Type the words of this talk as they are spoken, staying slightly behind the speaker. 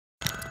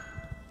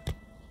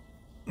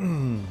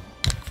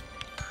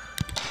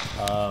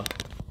Alright.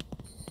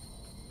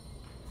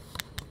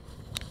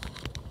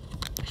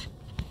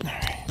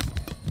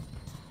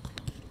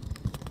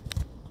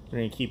 We're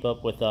gonna keep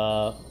up with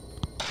our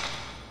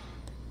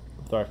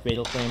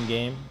Fatal Frame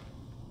game.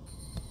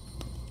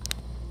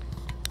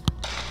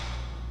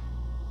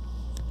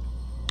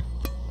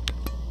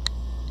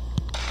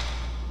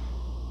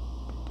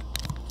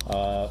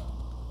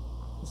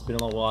 It's been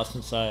a little while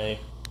since I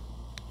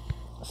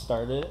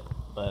started it,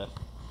 but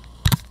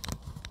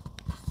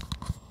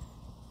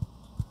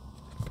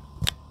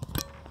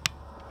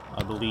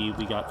I believe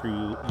we got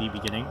through the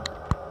beginning.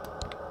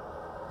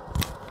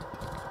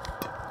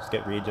 Just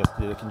get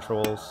readjusted to the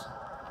controls.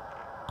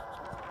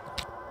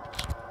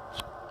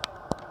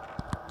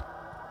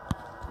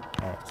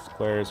 Alright,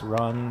 squares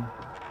run.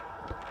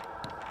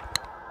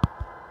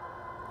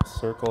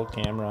 Circle,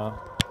 camera.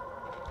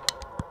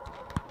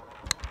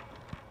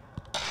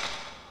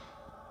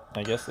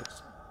 I guess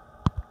it's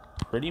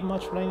pretty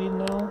much what I need to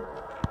know.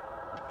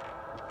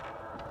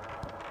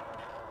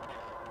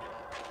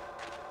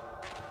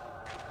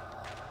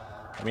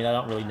 I mean, I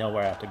don't really know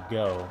where I have to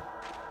go.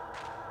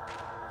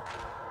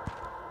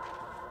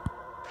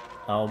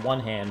 On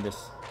one hand,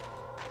 this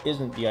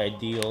isn't the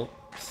ideal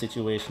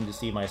situation to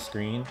see my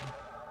screen,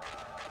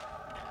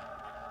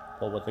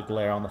 but with the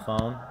glare on the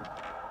phone.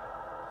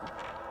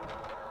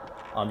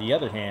 On the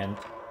other hand,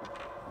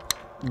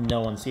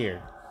 no one's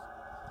here.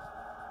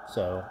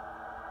 So,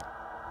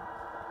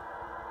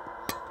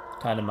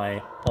 kind of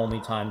my only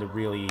time to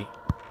really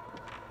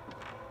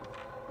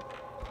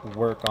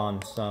work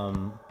on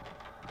some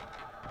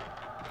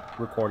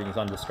recordings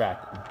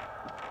undistracted.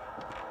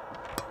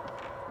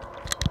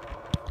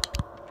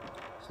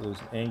 So there's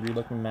an angry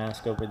looking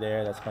mask over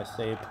there, that's my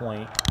save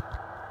point.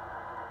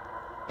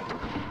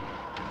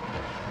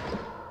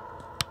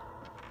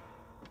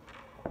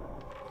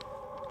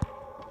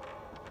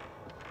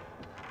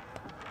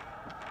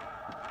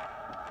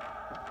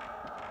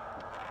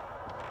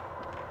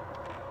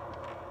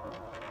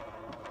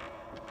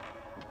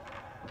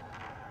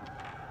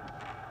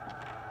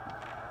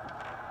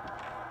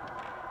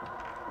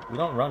 We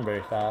don't run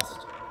very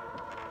fast.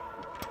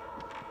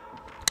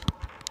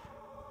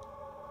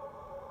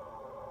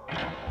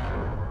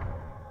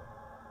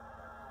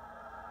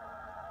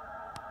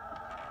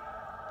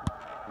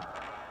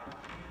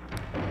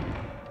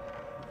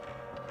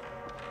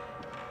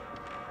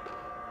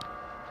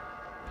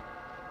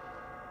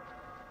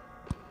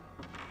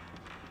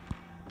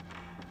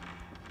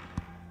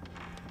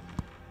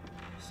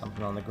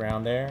 Something on the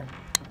ground there.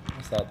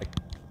 Is that the...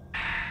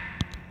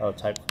 Oh,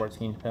 type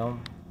 14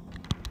 film.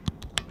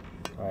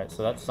 Alright,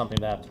 so that's something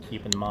that I have to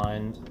keep in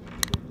mind,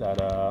 that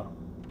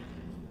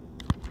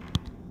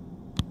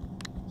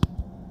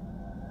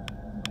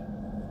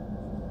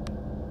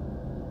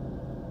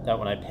that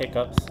when I pick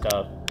up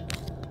stuff,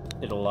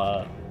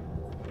 it'll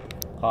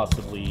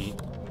possibly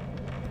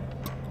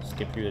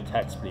skip through the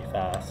text pretty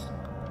fast.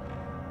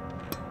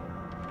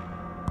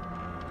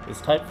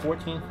 Is type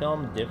 14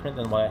 film different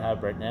than what I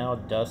have right now?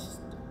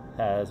 Dust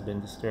has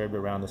been disturbed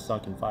around the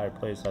sunken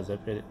fireplace as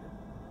if it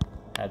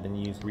had been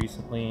used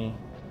recently.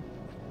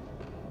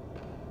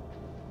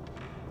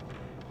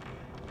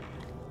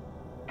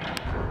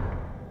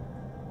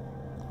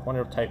 I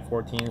wonder if type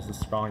 14 is the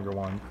stronger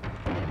one.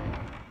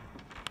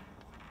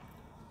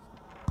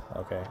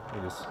 Okay,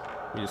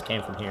 we just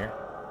came from here.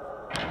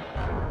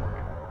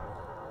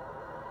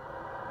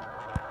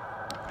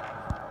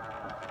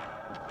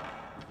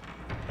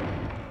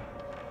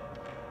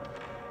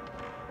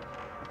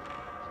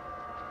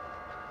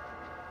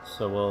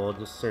 So we'll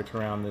just search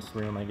around this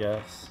room, I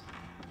guess.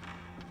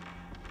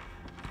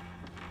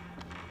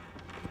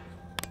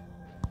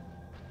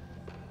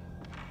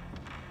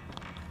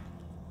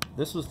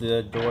 This was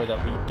the door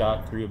that we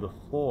got through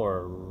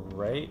before,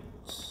 right?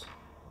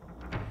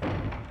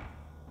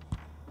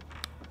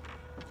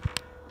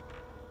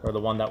 Or the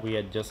one that we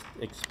had just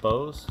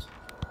exposed?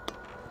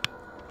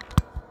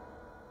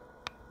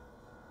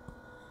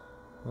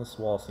 This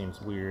wall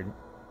seems weird.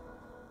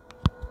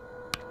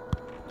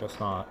 Guess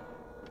not.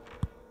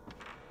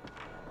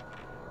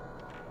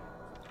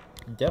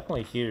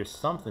 Definitely hear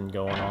something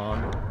going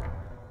on.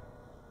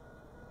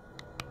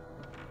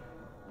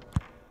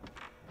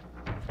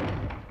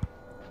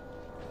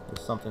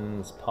 There's something in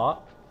this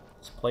pot,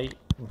 this plate,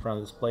 in front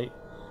of this plate.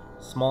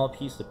 Small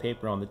piece of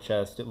paper on the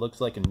chest. It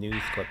looks like a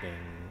news clipping.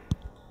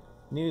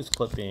 News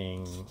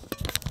clipping.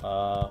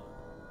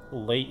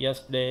 Late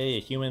yesterday,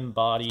 a human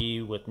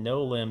body with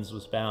no limbs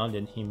was found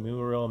in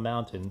Himuro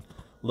Mountain,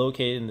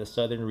 located in the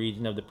southern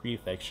region of the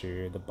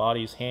prefecture. The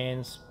body's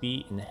hands,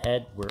 feet, and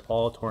head were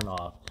all torn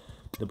off.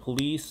 The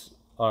police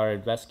are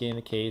investigating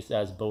the case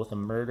as both a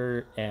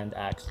murder and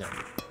accident.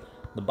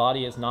 The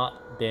body has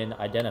not been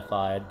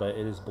identified, but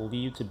it is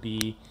believed to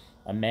be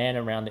a man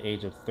around the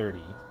age of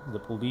 30. The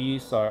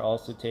police are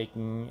also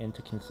taking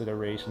into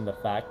consideration the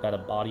fact that a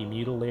body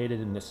mutilated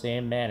in the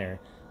same manner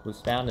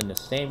was found in the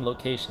same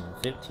location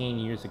 15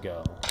 years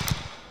ago.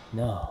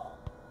 No.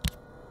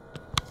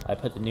 I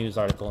put the news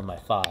article in my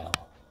file.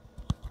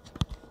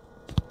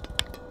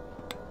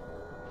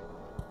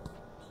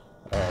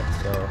 Alright.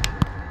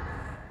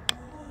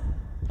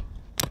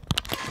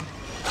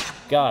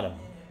 Got him.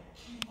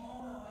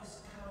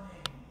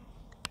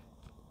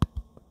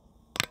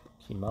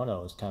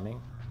 Kimono is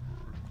coming.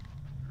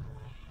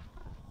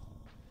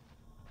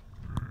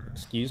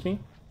 Excuse me?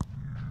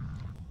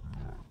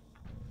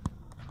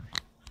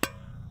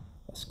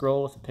 A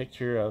scroll with a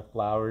picture of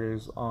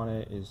flowers on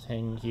it is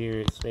hanging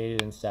here. It's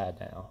faded and sad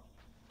now.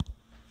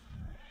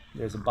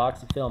 There's a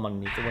box of film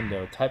underneath the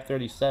window. Type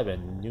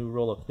 37. New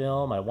roll of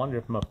film. I wonder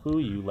if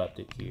Mafuyu left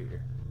it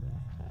here.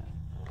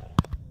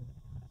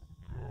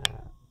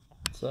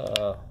 It's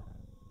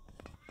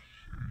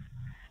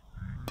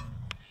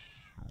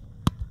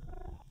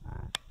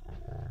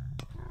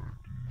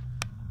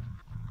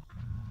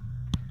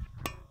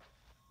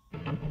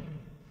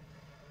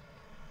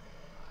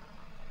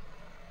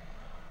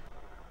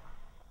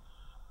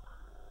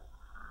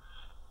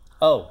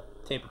Oh,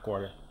 tape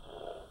recorder.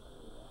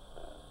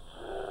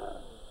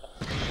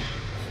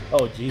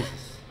 Oh,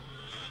 Jesus.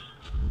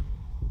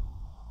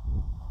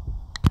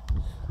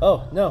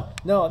 Oh, no,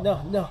 no,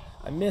 no, no.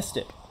 I missed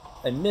it.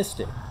 I missed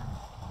it.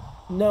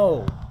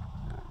 No.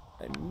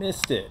 I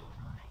missed it.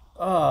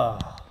 Ah.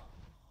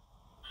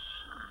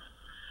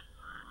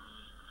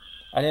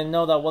 I didn't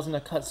know that wasn't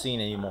a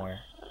cutscene anymore.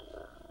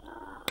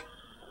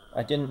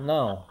 I didn't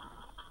know.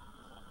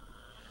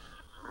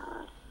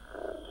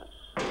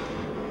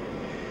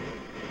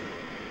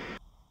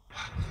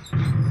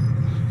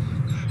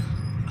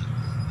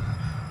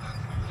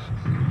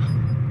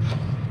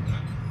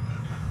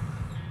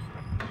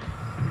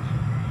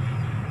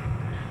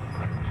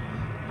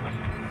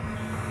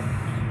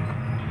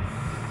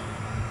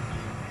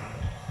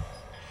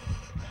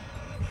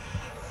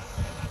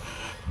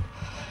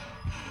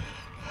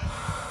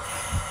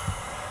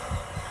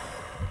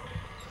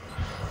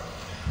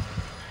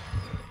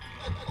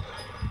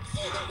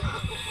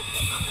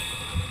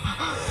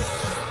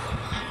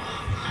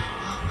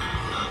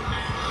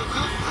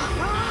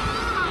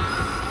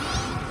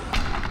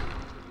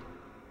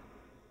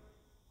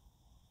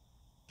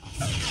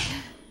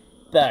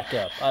 Back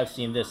up. I've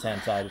seen this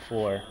hentai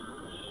before.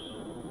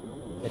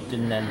 It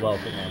didn't end well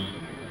for him.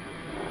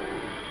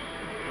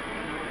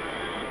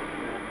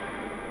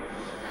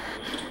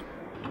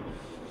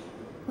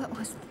 What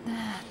was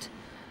that?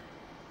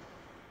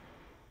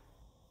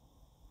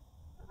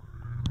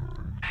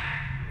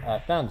 I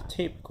found a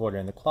tape recorder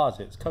in the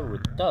closet. It's covered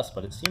with dust,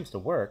 but it seems to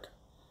work.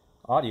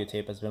 Audio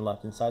tape has been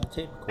left inside the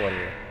tape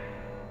recorder.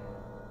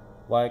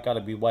 Why it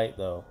gotta be white,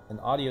 though? An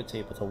audio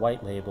tape with a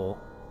white label.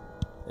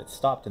 It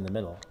stopped in the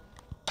middle.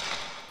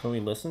 Can we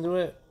listen to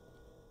it?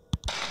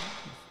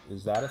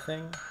 Is that a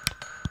thing?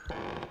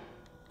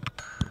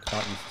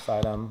 Can't use this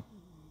item.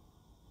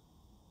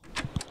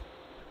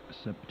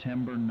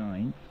 September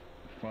 9th,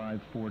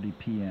 5:40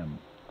 p.m.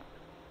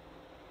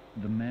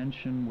 The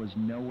mansion was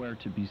nowhere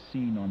to be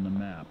seen on the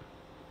map,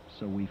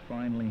 so we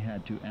finally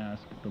had to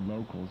ask the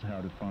locals how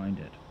to find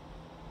it.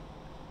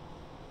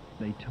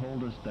 They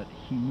told us that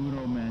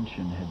Himuro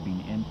Mansion had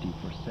been empty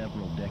for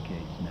several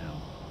decades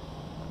now.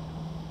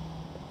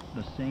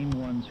 The same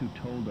ones who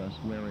told us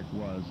where it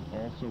was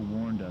also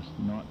warned us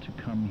not to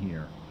come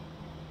here,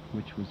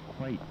 which was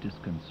quite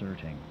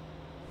disconcerting.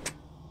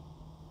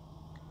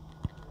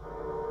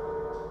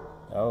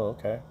 Oh,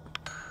 okay.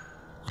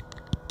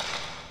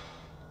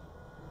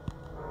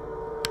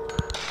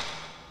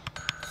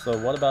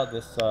 So what about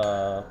this,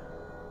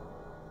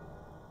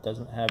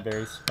 doesn't have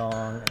very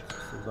strong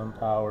exorcism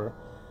power,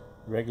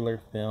 regular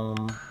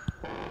film.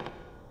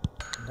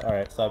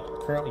 Alright, so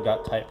I've currently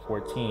got type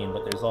 14,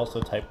 but there's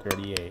also type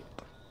 38.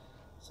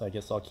 So I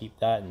guess I'll keep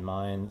that in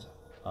mind.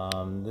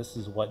 This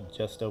is what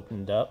just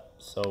opened up,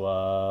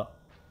 so,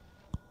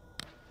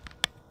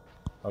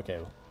 okay,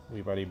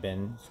 we've already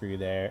been through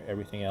there.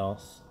 Everything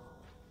else.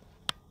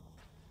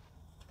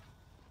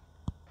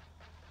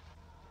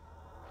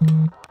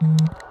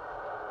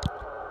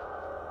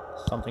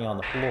 Something on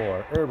the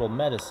floor. Herbal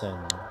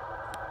medicine.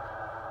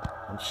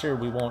 I'm sure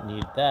we won't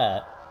need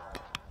that.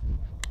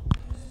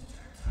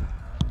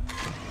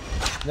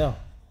 No,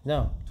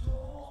 no,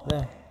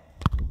 no.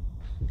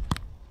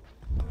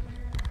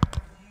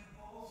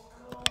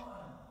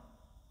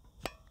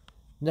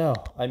 No,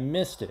 I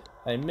missed it.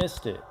 I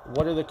missed it.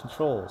 What are the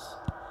controls?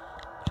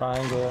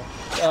 Triangle.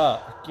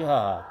 Ah,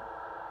 God.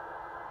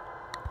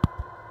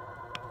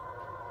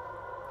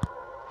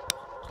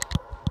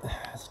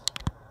 It's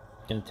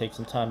gonna take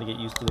some time to get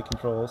used to the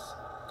controls.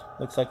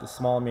 Looks like the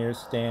small mirror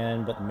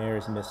stand, but the mirror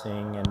is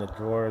missing and the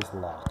drawer is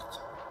locked.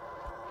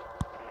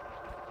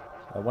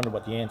 I wonder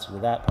what the answer to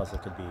that puzzle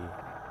could be.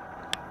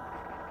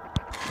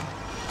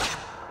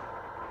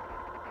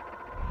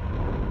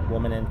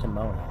 Woman in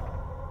kimono.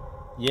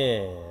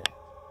 Yeah.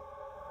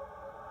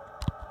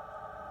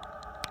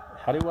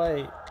 How do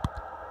I...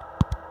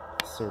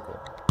 Circle.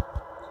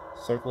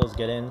 Circle is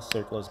get in,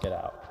 circle is get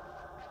out.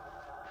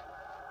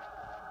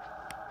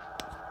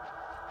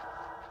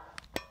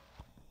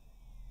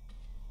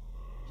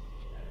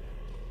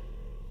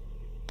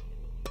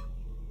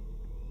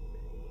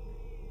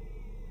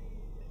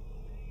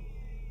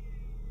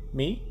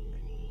 Me?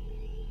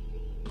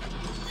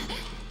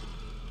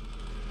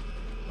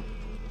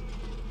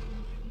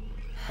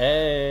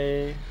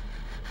 Hey.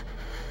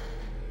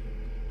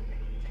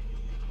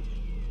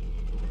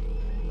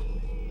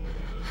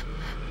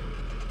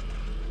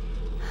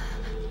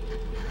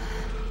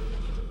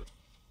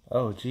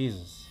 Oh,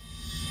 Jesus.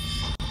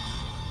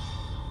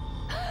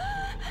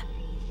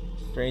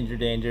 Stranger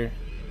danger.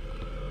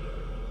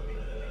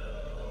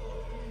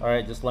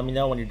 Alright, just let me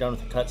know when you're done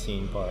with the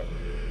cutscene part.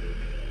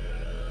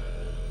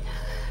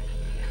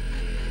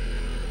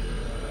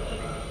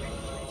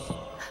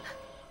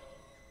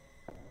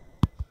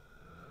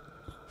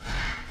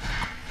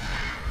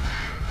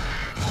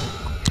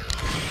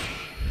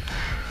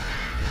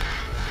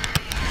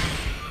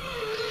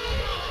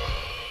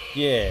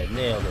 Yeah,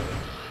 nailed it.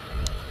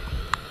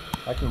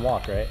 I can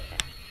walk, right?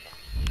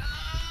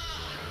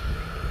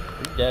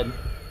 You're dead.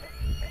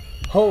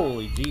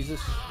 Holy Jesus.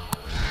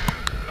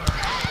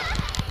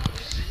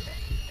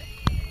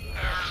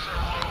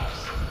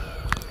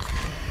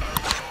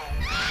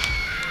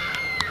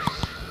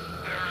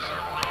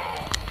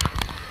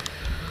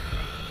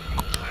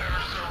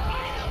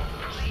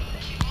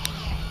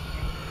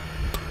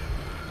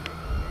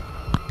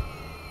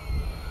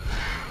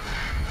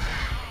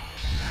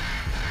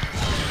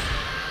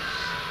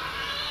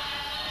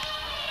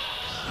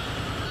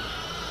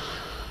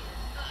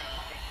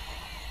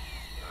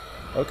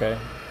 Okay.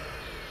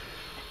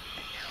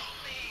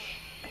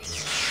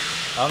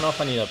 I don't know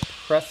if I need to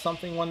press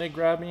something when they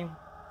grab me.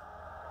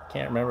 I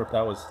can't remember if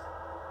that was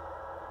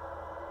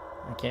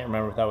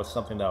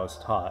something that was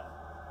taught.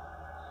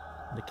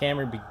 The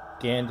camera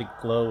began to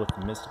glow with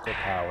mystical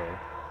power.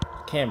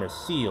 The camera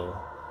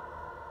seal.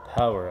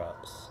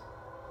 Power-ups.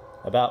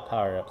 About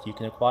power-ups. You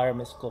can acquire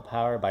mystical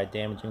power by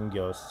damaging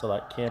ghosts.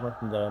 Select camera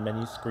from the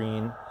menu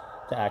screen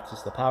to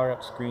access the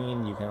power-up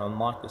screen. You can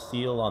unlock the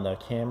seal on the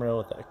camera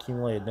with the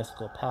accumulated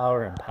mystical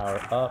power and power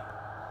up.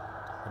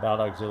 About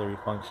auxiliary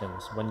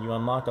functions. When you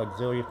unlock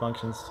auxiliary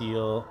function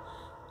seal,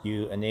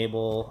 you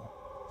enable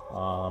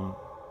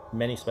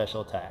many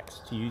special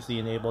attacks. To use the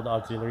enabled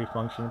auxiliary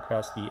function,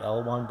 press the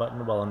L1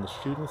 button while in the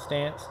shooting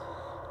stance.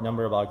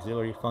 Number of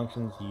auxiliary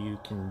functions you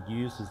can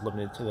use is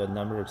limited to the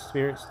number of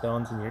spirit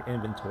stones in your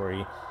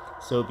inventory,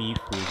 so be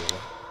frugal.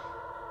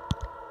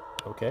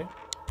 Okay.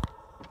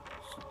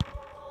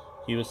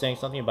 He was saying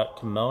something about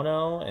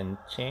kimono and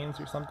chains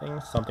or something.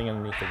 Something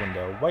underneath the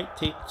window. White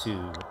tape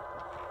 2.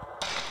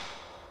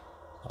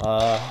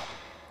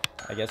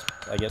 I guess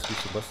we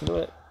should listen to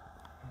it.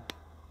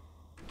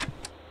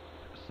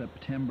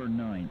 September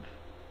 9th,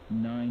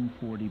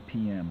 9:40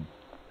 p.m.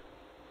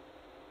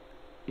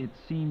 It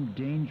seemed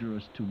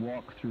dangerous to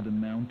walk through the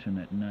mountain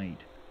at night,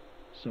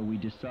 so we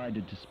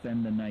decided to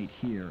spend the night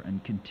here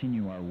and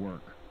continue our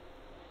work.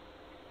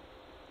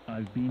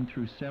 I've been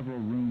through several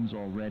rooms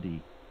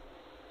already.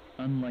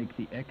 Unlike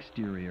the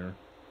exterior,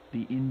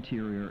 the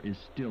interior is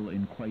still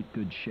in quite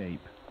good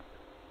shape.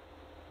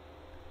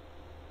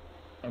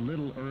 A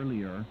little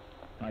earlier,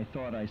 I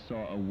thought I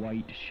saw a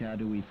white,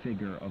 shadowy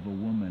figure of a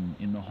woman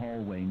in the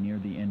hallway near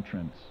the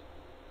entrance.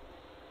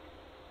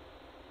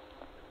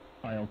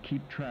 I'll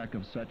keep track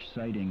of such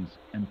sightings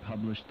and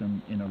publish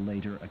them in a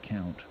later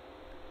account.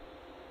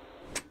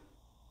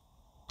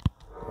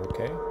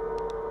 Okay.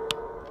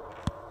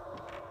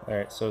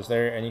 Alright, so is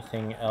there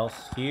anything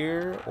else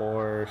here,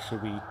 or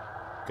should we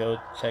go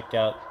check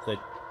out the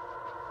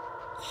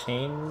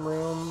chain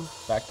room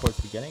back towards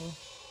the beginning?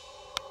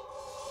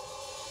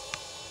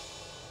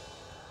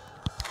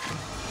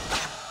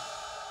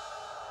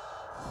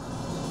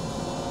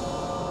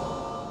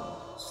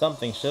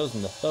 Something shows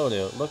in the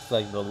photo. It looks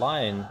like the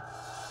lion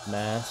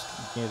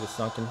mask near the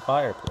sunken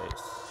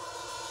fireplace.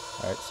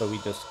 Alright, so we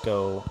just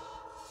go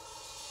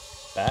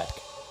back.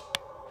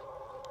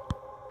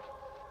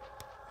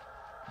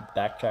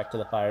 Backtrack to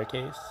the fire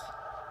case.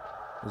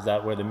 Is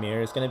that where the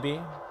mirror is going to be?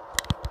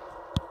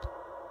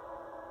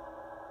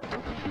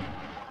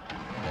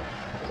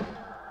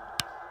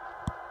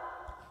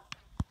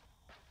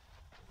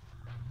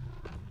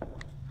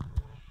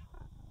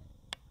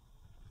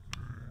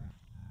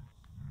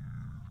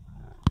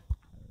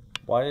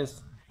 Why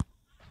is...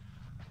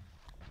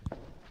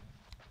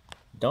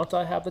 Don't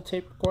I have the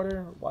tape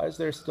recorder? Why is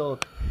there still...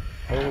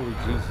 Holy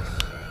Jesus.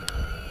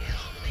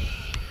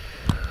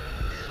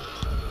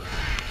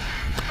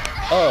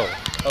 Oh,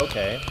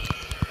 okay.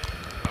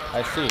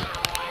 I see.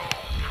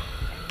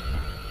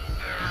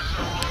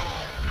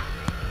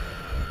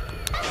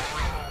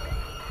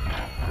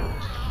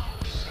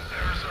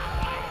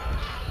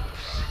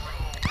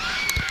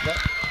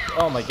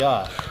 Oh my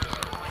gosh.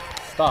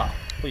 Stop,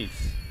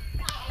 please.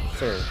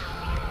 Sir.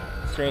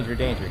 Stranger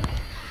danger.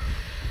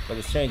 But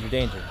it's stranger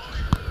danger.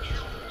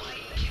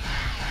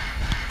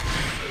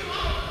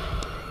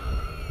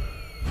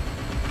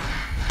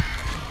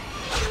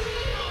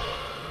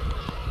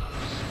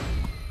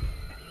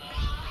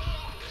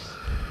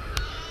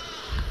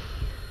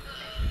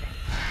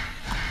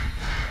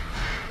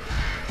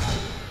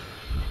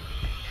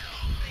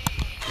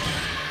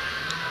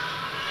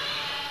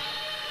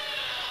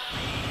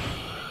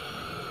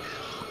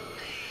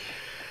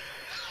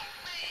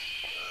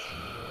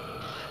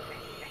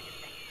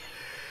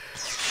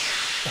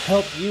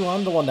 help you?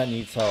 I'm the one that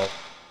needs help.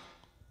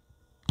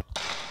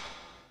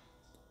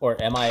 Or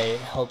am I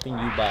helping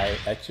you by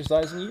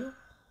exercising you?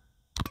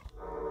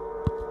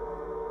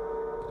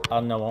 I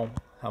don't know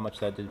how much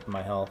that did for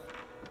my health.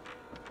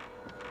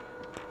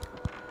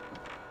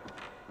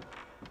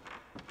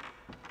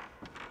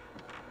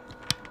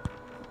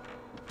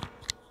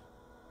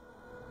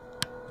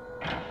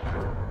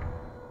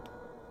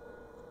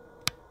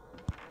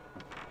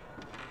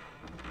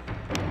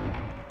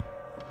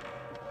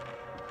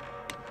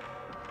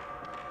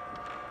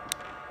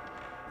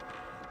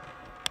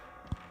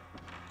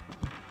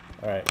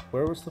 Alright,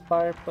 where was the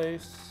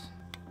fireplace?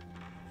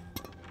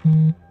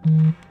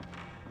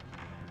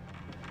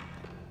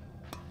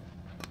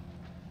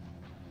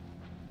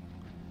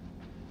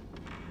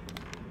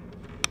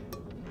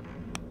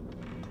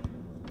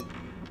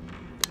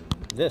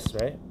 This,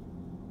 right?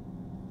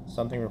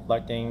 Something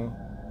reflecting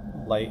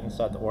light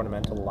inside the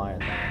ornamental lion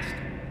mask.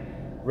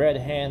 Red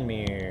hand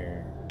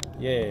mirror.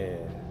 Yeah.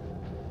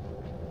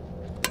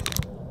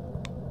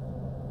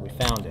 We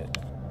found it.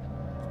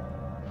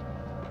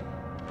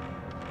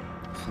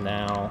 So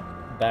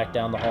now, back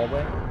down the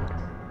hallway.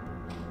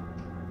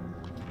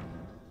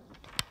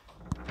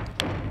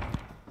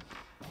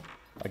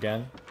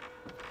 Again.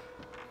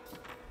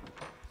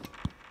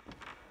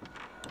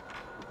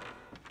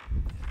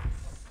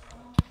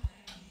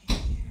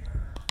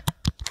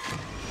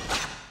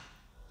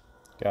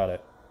 Got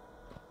it.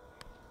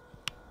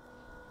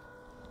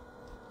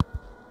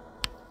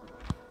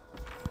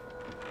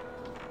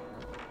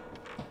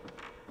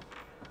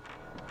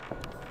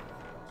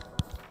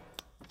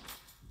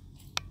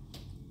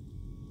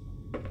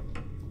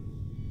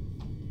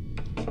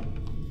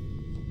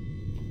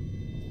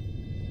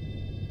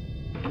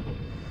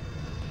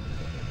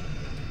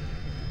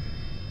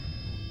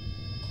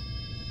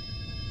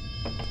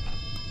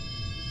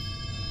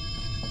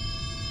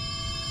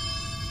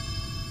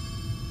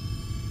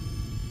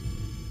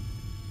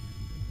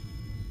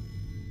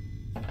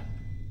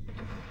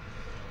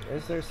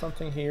 Is there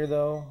something here,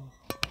 though?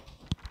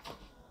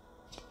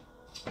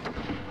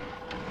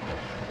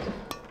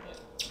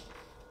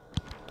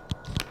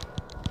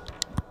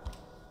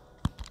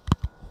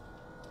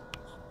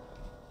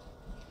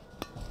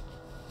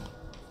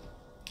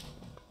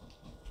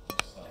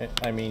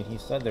 I mean, he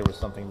said there was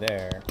something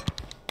there.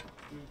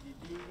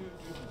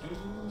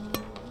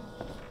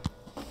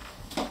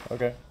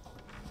 Okay.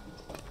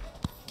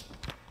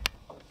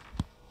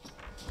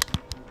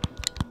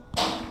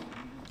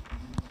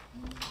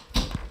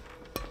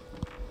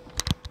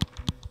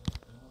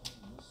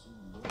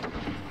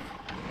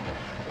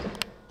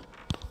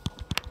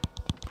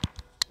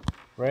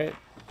 Right?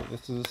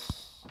 Isn't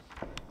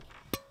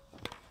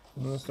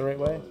this the right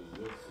way?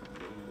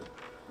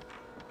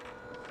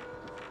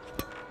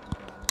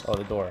 Oh,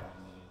 the door.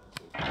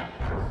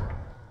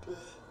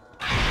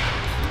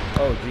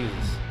 Oh,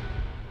 Jesus.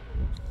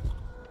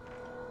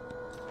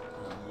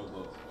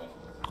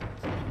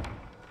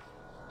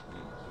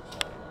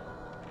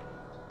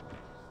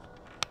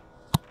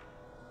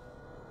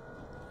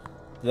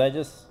 Did I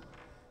just...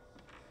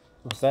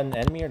 Was that an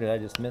enemy or did I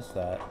just miss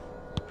that?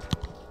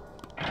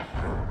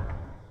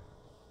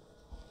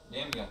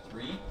 Damn, you got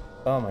 3?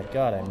 Oh my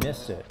god, I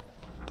missed it.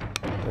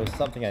 There was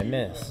something I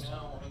missed.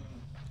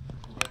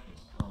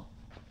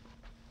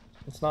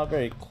 It's not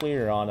very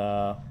clear on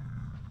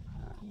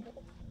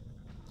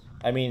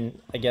I mean,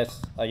 I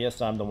guess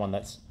I'm the one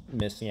that's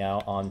missing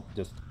out on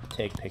just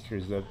take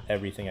pictures of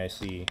everything I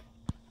see.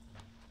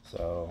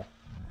 So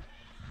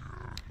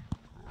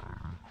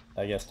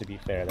I guess to be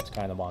fair, that's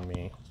kind of on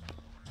me.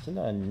 It's in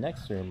the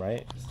next room,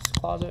 right? Is this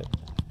closet?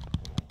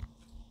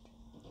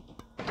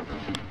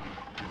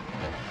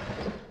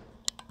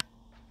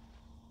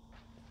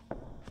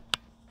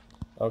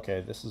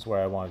 Okay, this is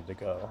where I wanted to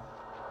go.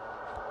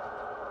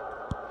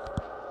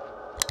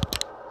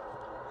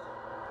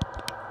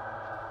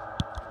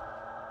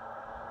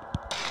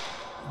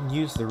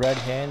 Use the red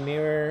hand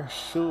mirror?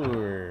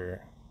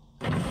 Sure.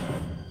 A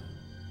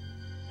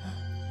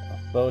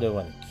photo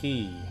and a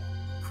key.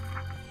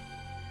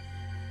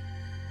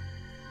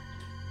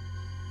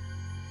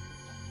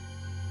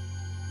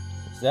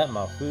 Is that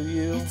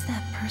Mafuyu? It's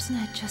that person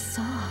I just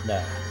saw.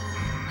 No.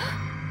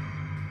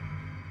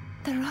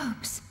 The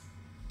ropes.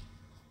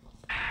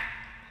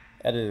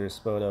 Editor's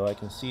photo. I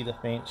can see the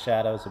faint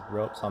shadows of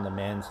ropes on the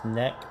man's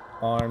neck,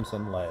 arms,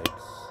 and legs.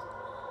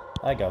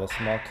 I got a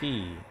small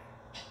key.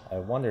 I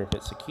wonder if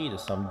it's a key to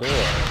some door.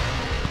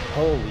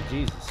 Holy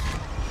Jesus.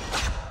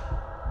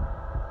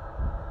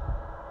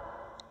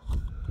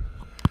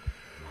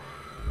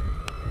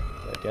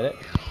 Did I get it?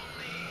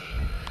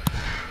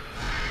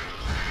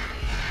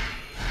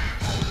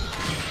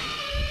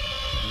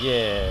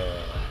 Yeah.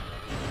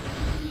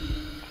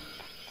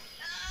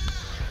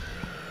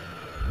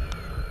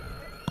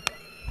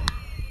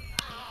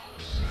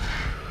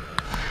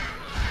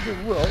 The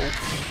rope.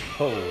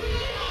 Holy.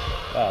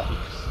 Wow,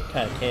 he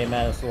kind of came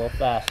at us a little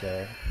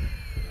faster.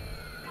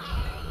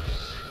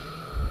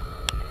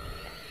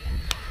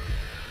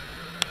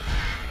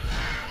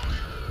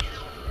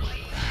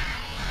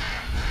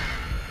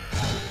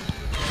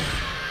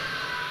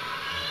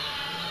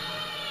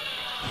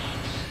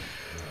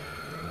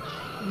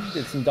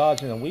 did some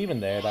dodging and weaving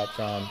there, that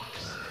John.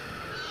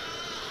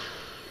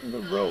 The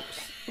ropes.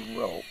 The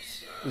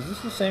ropes. Is this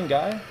the same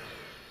guy?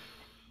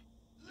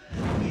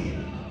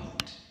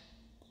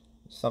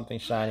 Something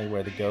shiny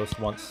where the ghost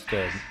once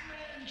stood.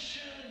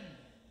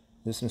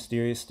 This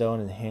mysterious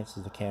stone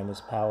enhances the camera's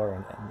power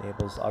and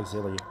enables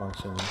auxiliary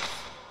functions.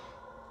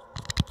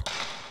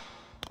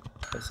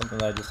 That's something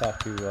that I just have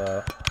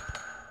to,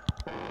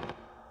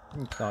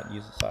 not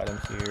use this item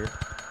here.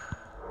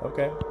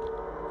 Okay.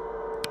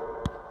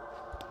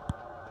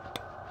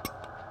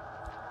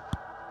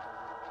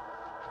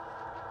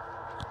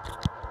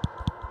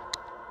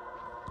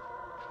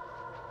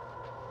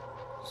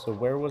 So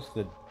where was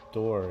the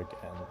door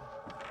again?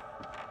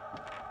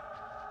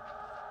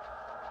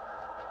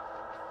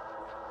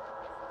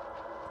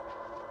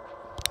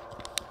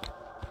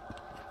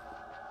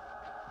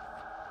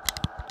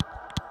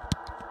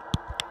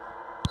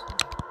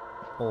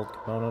 Old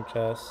kimono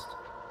chest.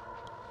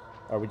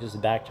 Are we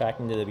just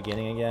backtracking to the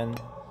beginning again?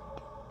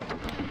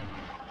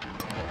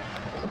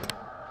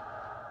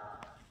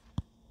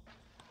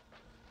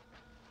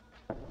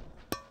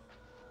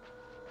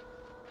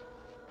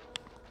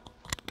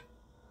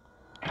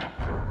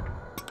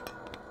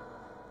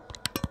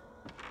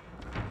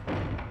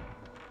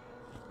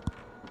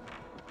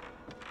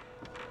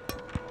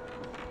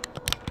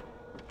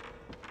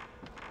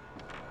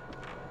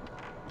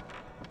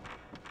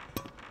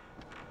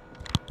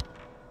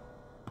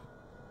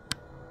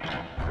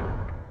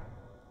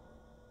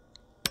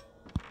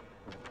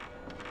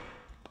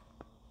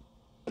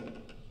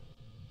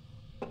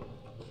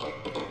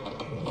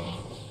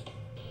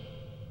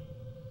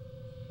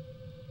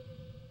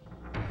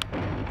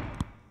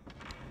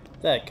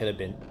 That could have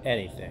been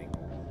anything.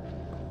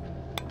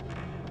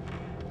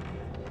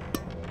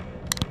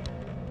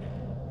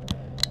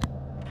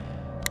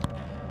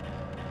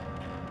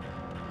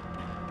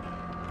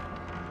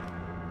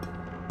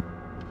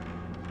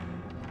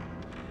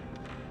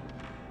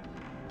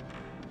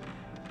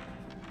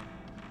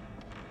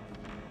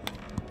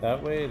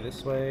 That way,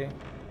 this way.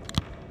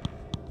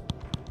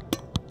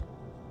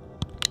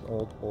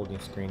 Old holding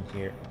screen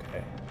here,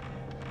 okay.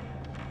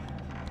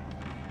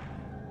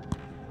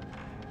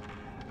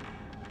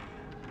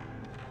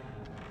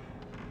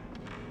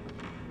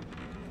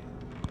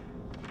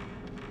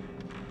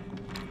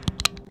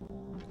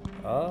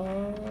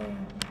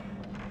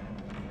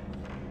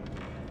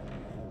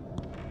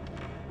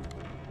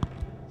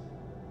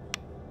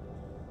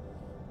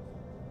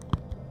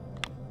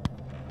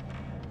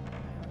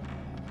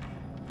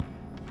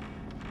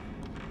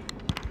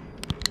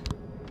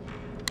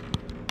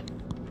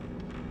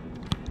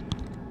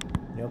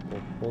 Nope,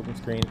 holding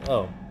screen.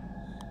 Oh.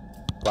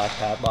 Black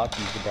padlock,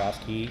 use the brass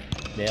key.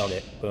 Nailed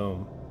it.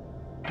 Boom.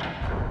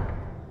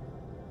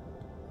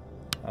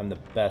 I'm the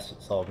best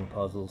at solving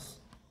puzzles.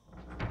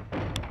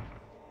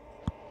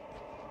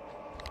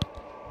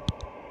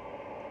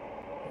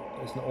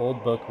 There's an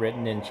old book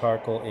written in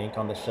charcoal ink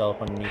on the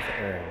shelf underneath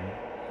the urn.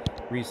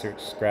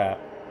 Research scrap.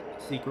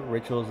 Secret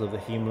rituals of the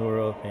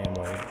Himuro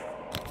family.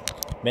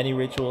 Many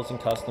rituals and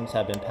customs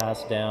have been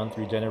passed down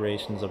through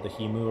generations of the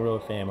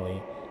Himuro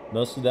family.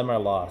 Most of them are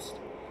lost.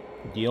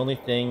 The only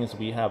things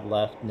we have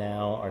left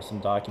now are some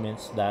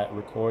documents that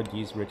record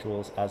these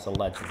rituals as a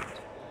legend.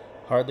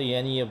 Hardly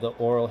any of the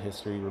oral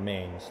history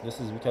remains. This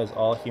is because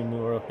all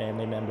Himuro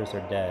family members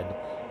are dead,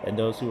 and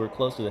those who were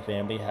close to the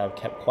family have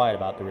kept quiet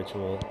about the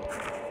ritual.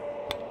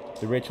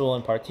 The ritual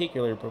in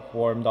particular,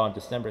 performed on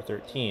December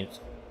 13th,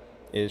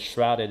 is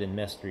shrouded in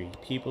mystery.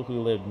 People who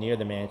lived near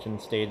the mansion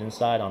stayed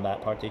inside on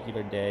that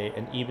particular day,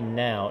 and even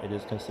now it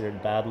is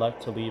considered bad luck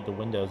to leave the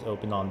windows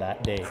open on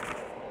that day.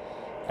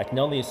 I can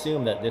only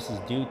assume that this is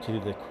due to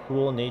the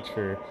cruel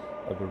nature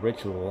of the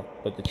ritual,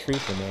 but the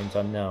truth remains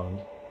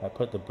unknown. I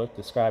put the book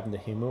describing the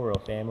Himuro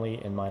family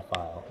in my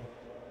file.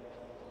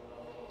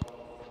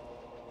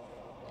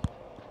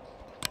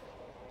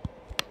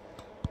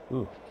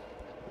 Ooh,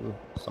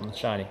 something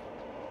shiny.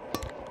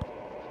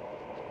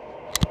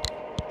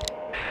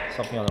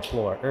 Something on the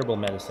floor. Herbal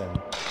medicine.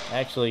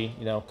 Actually,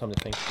 you know, come to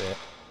think of it,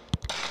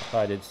 I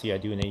thought I did see I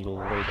do enable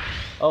label.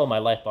 Oh, my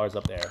life bar's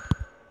up there.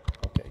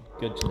 Okay,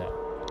 good to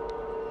know.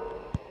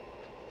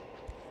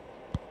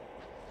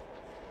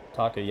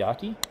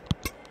 Takoyaki?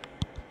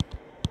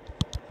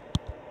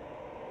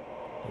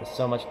 There's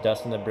so much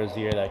dust in the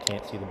brazier that I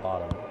can't see the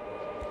bottom.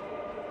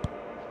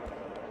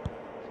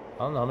 I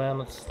don't know, man.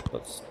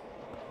 Let's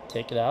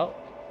take it out.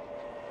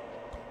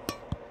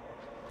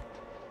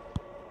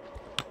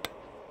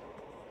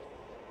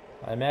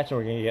 I imagine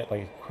we're gonna get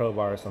like a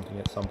crowbar or something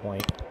at some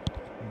point.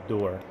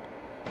 Door.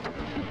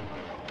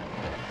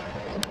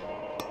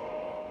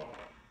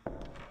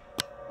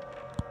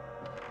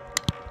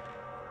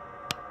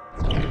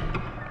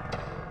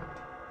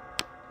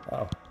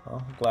 Oh,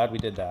 well, I'm glad we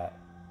did that.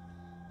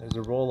 There's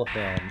a roll of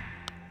film,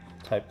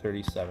 type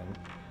 37.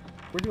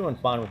 We're doing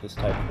fine with this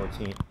type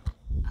 14.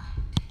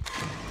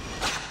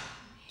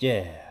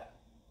 Yeah,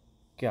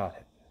 got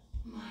it.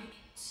 My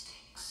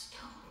instincts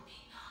told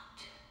me not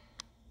to.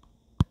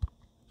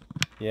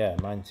 Yeah,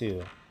 mine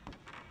too.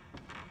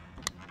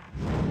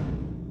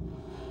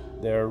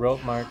 There are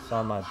rope marks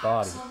on my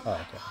body. Oh,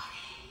 okay.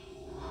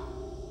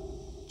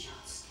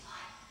 Just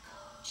like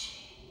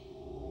Koji.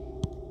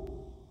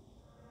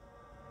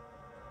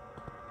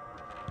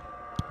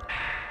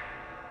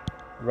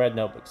 Red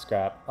notebook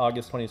scrap.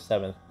 August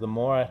 27th. The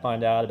more I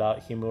find out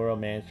about Himuro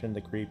Mansion, the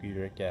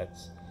creepier it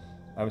gets.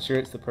 I'm sure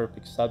it's the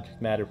perfect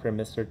subject matter for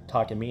Mr.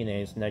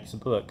 Takamine's next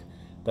book,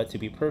 but to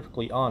be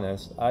perfectly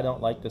honest, I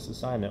don't like this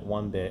assignment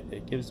one bit.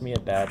 It gives me a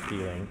bad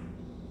feeling.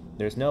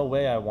 There's no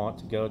way I want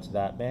to go to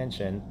that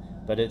mansion,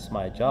 but it's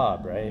my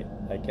job, right?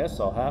 I guess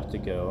I'll have to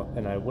go,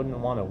 and I wouldn't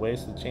want to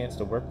waste the chance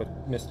to work with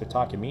Mr.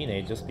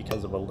 Takamine just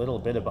because of a little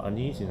bit of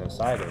uneasiness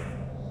either.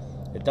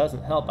 It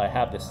doesn't help I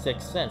have the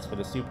sixth sense for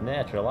the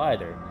supernatural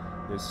either.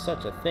 There's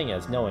such a thing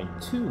as knowing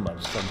too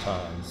much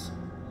sometimes.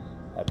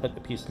 I put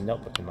the piece of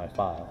notebook in my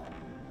file.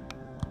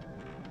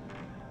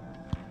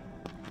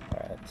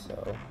 Alright,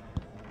 so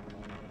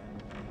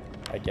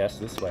I guess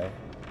this way.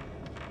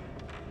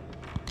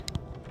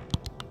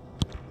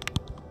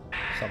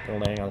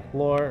 Something laying on the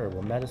floor,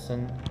 herbal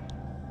medicine.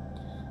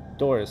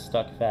 Door is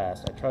stuck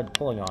fast. I tried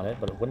pulling on it,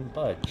 but it wouldn't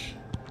budge.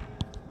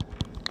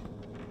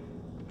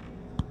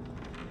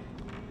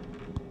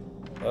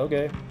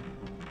 Okay.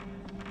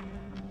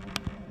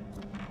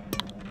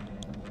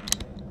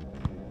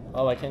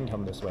 Oh, I can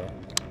come this way.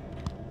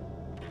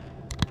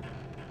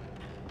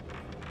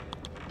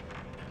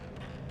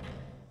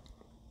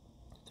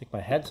 I think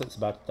my headset's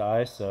about to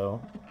die,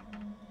 so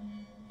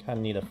kind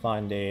of need to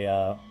find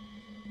a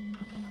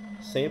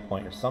save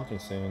point or something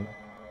soon.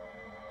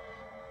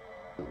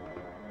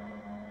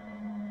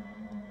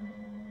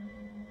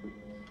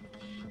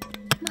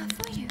 Not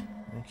for you.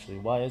 Actually,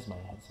 why is my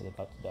headset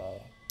about to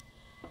die?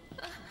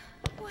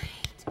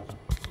 Wait.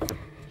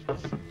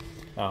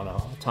 I don't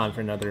know.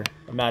 A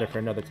matter for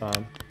another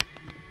time.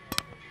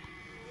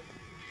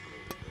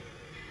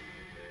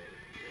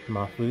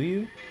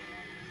 Mafuyu?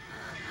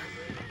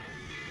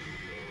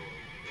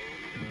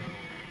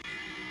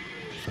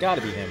 It's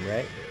gotta be him,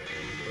 right?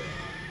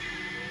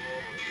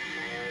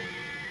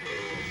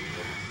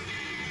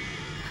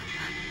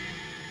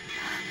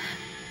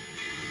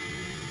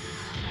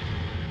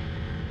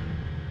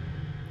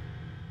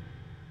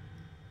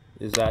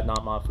 Is that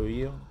not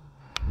Mafuyu?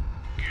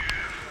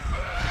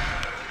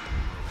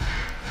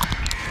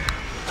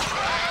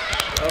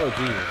 Oh,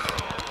 Jesus.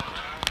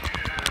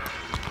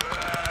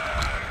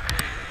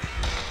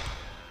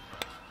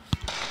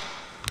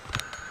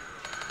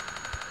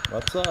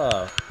 What's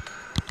up?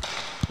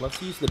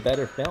 Let's use the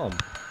better film.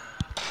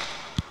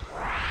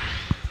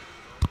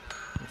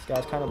 This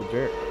guy's kind of a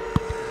jerk.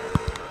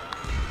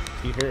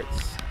 He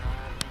hurts.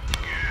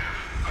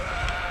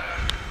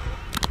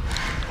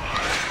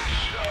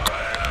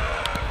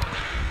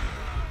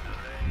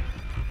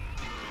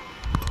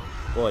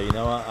 Boy, you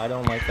know what? I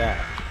don't like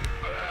that.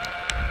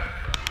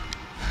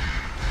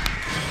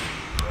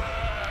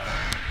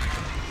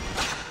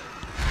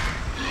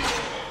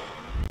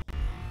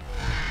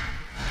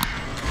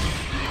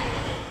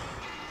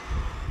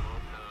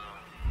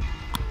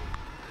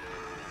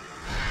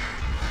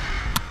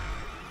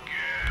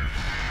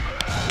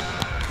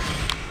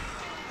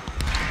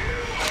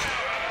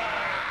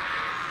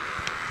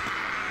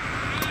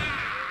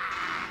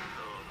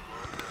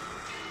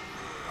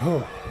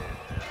 Oh.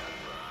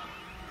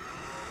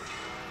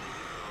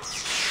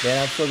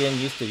 Man, I'm still getting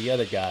used to the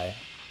other guy.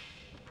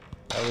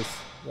 That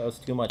was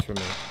too much for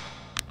me.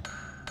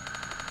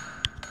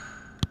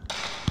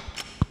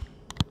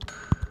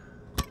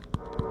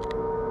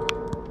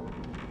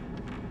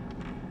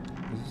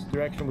 Is this the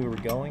direction we were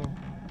going?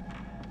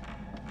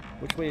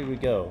 Which way did we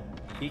go?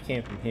 He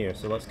came from here,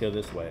 so let's go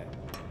this way.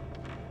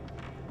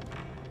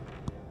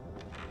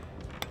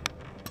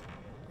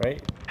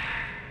 Right?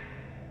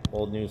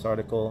 Old news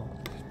article.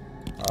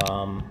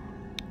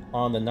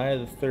 On the night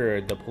of the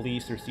 3rd, the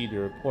police received a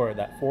report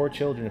that 4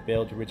 children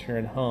failed to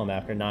return home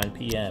after 9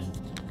 p.m.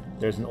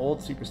 There's an old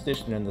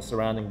superstition in the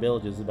surrounding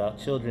villages about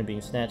children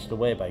being snatched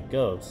away by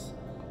ghosts,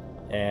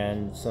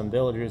 and some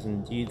villagers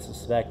indeed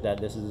suspect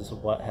that this is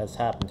what has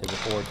happened to the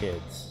 4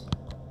 kids.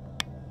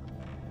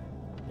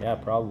 Yeah,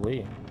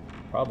 probably.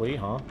 Probably,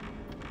 huh?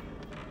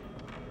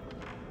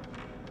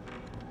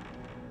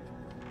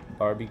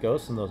 Barbie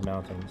ghosts in those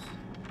mountains.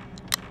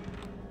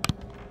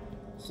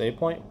 Save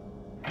point?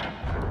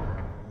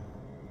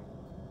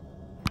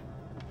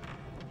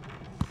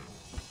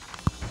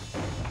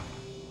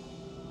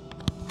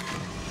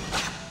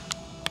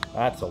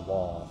 That's a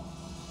wall.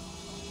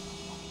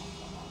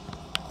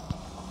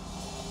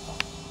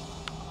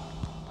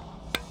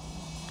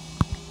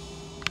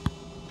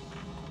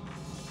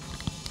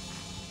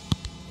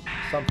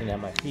 Something at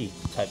my feet.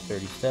 Type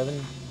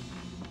 37.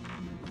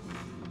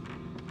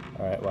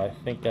 Alright, well I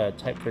think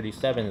Type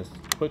 37 is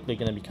quickly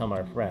going to become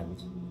our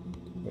friend.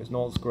 There's an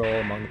old scroll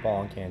among the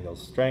fallen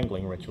candles.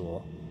 Strangling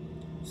ritual.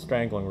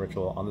 Strangling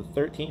ritual. On the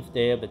 13th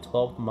day of the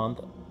 12th month,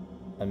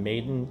 a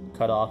maiden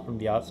cut off from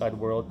the outside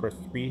world for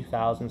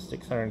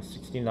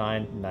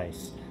 3,669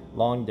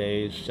 long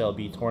days shall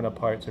be torn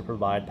apart to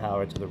provide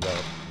power to the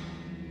rope.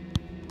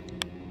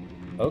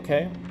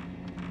 Okay.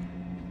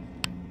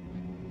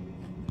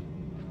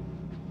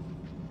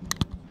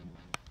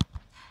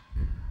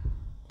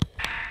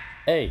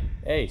 Hey,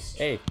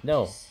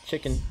 no.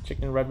 Chicken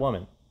red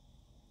woman.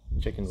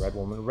 Chicken red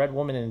woman. Red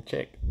woman and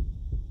chick.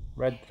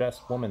 Red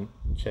dress woman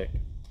chick.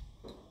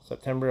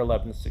 September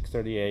 11th,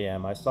 6:30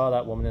 a.m. I saw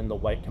that woman in the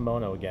white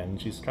kimono again.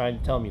 She's trying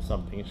to tell me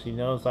something. She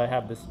knows I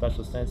have this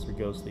special sense for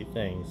ghostly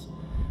things.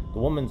 The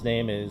woman's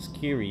name is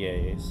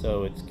Kyrie,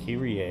 so it's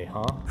Kyrie,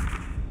 huh?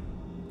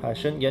 I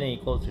shouldn't get any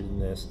closer than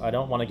this. I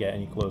don't want to get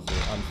any closer.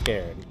 I'm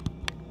scared.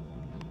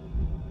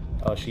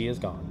 Oh, she is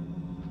gone.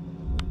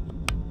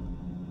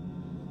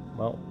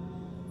 Well,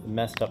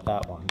 messed up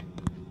that one.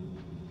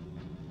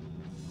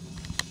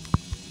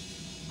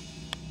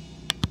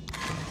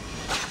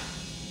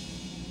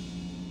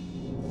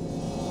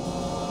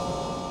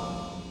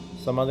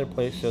 Some other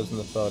place shows in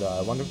the photo.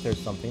 I wonder if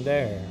there's something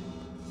there.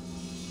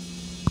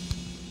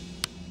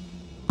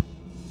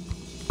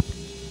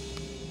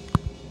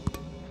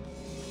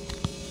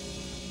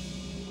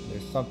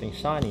 There's something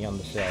shiny on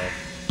the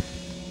shelf.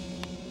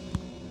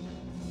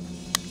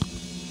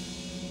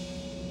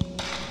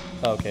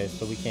 Okay,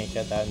 so we can't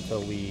get that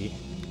until we...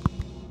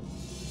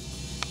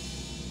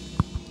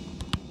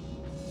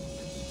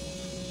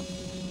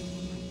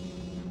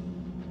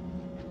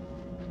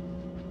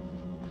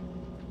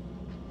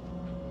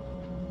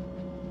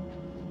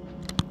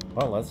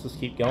 Well, let's just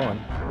keep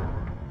going.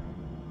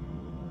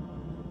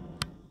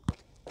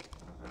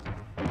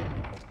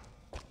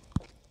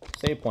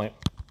 Save point.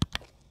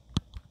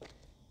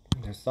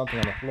 There's something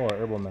on the floor.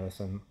 Herbal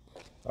medicine.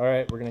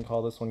 Alright, we're gonna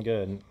call this one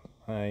good.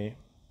 My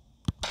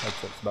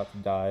headset's about to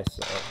die,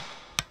 so...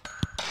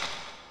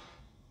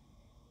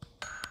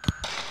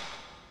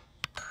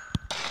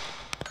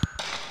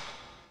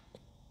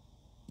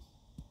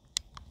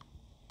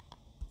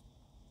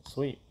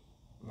 Sweet.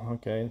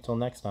 Okay, until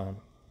next time.